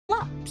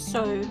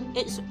So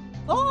it's...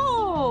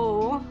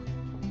 Oh!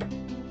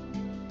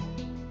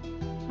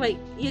 Wait,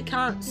 you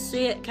can't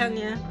see it, can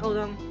you? Hold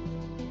on.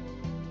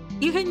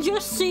 You can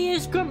just see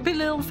his grumpy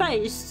little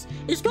face.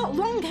 He's got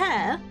long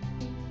hair.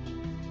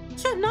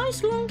 He's got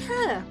nice long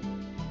hair.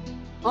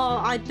 Oh,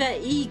 I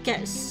bet he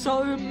gets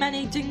so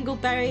many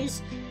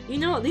dingleberries. You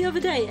know what, the other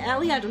day,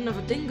 Ellie had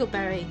another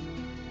dingleberry.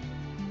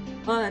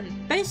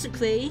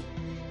 Basically,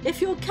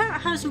 if your cat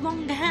has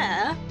long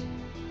hair,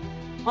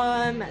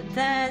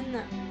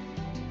 then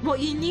what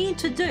you need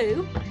to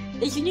do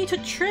is you need to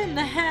trim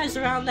the hairs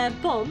around their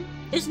bum.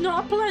 It's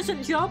not a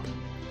pleasant job.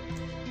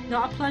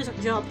 Not a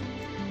pleasant job.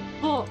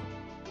 But...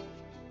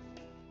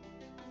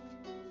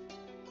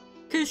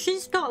 because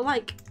she's got,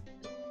 like,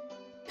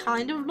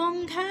 kind of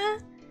long hair.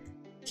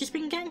 She's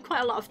been getting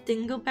quite a lot of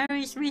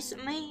dingleberries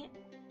recently.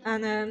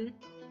 And,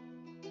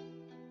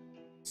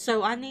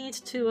 so I need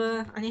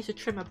to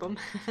trim her bum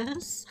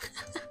hairs.